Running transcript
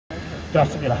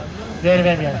Grazie mille. Vieni,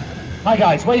 vieni, vieni. Hi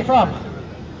guys, where are you from?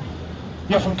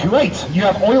 You're from Kuwait. You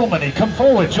have oil money. Come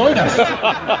forward, join us.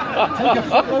 Take a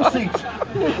front row seat.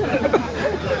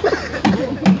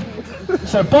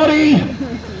 So body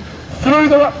through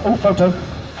the... Oh, photo.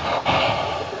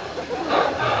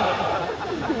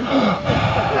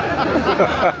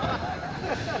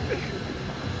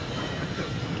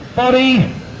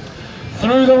 Body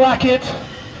through the racket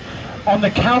on the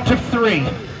count of 3.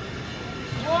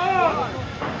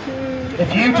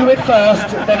 If you do it first,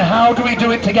 then how do we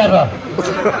do it together?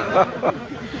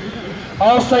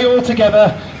 I'll say all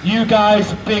together. You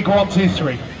guys, big 1, 2,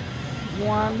 3.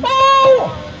 1.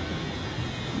 Oh!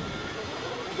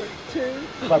 2.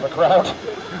 Clever crowd.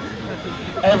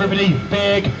 Everybody,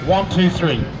 big 1, 2,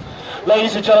 3.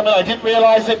 Ladies and gentlemen, I didn't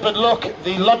realise it, but look,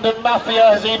 the London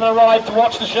Mafia has even arrived to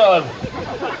watch the show.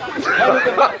 Head of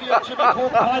the Mafia, Jimmy Paul,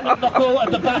 Diamond Knuckle.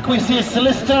 At the back we see his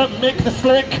solicitor, Mick the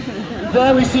Slick.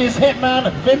 There we see his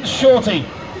hitman, Vince Shorty.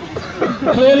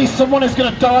 Clearly someone is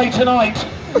going to die tonight.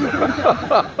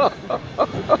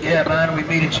 Yeah, man, we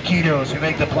meet at Chiquitos, we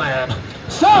make the plan.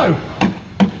 So,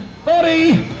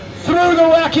 body through the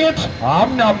racket.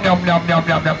 Nom nom nom nom nom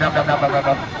nom nom nom nom nom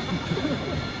nom.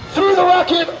 Through the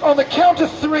racket on the count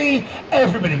of 3.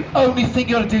 Everybody, only thing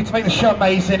you got to do to make the show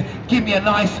amazing, give me a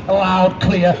nice, loud,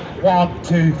 clear 1,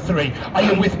 2, 3. Are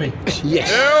you with me?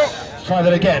 Yes. Let's try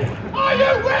that again. Are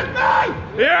you with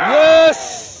me? Yeah.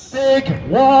 Yes. Big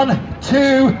 1,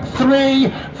 2,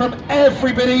 3 from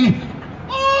everybody.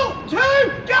 All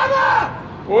together.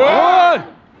 1,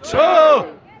 2,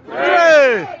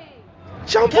 3.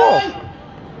 Jump off.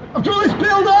 I've got this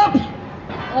build up.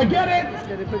 I get it. He's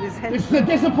going to put his head. It's a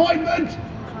disappointment.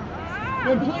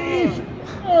 But please.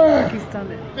 He's done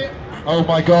it. Oh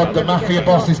my God, the Mafia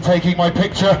boss is taking my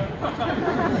picture.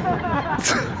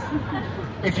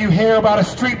 If you hear about a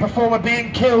street performer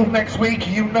being killed next week,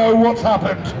 you know what's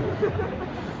happened.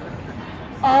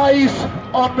 Eyes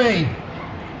on me.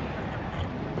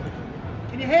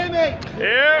 Can you hear me?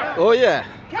 Yeah. Oh yeah.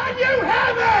 Can you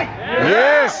hear me?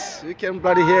 Yes, we can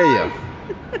bloody hear you.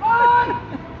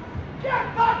 On!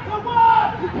 Get back to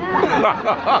work!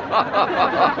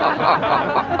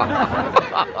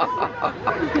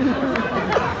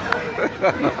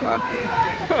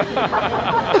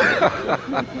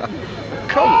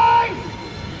 Come on!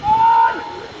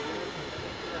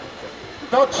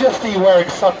 Not just are you wearing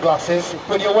sunglasses,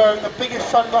 but you're wearing the biggest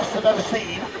sunglasses I've ever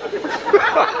seen.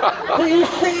 Do you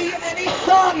see any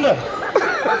sun?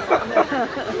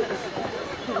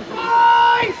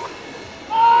 Eyes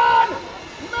on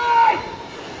me!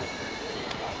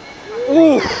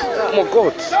 Oh my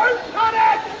God. Don't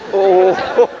panic! Oh.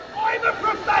 I'm a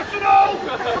professional!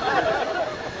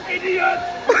 Idiot!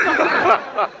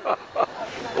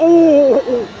 Oh.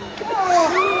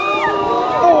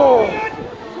 Oh.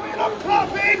 We're not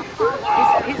clapping!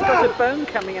 He's got a bone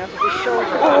coming out of his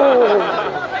shoulder. Oh.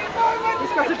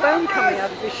 He's got a bone coming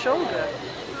out of his shoulder.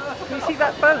 Can you see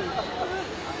that bone?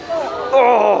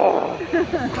 Oh.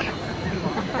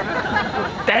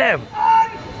 Damn.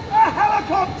 And a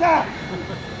helicopter!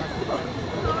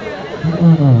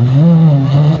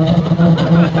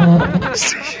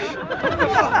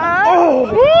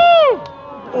 Oh. Woo.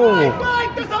 Oh.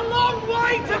 Right, there's a long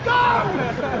way to go!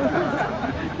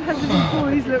 How do these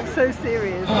boys look so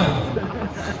serious?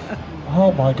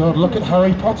 Oh my God, look at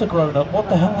Harry Potter grown up. What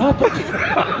the hell happened?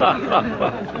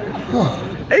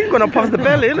 Ain't gonna pass the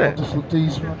belly, innit? Just look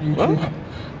these on YouTube. Huh?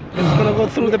 It's gonna go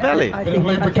through the belly. I Bit of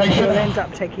think lubrication. he'll end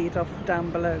up taking it off down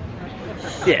below.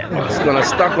 Yeah, it's gonna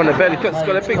stuck on the belly. It's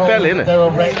got a big Cold, belly, innit? There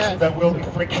are wrecks, there will be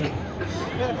friction.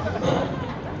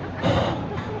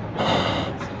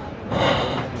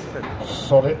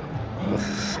 Sod it.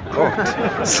 God.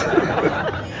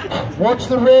 Watch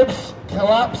the ribs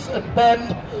collapse and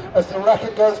bend as the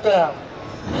racket goes down.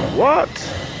 What?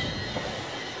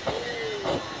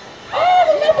 Oh,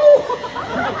 the nipple!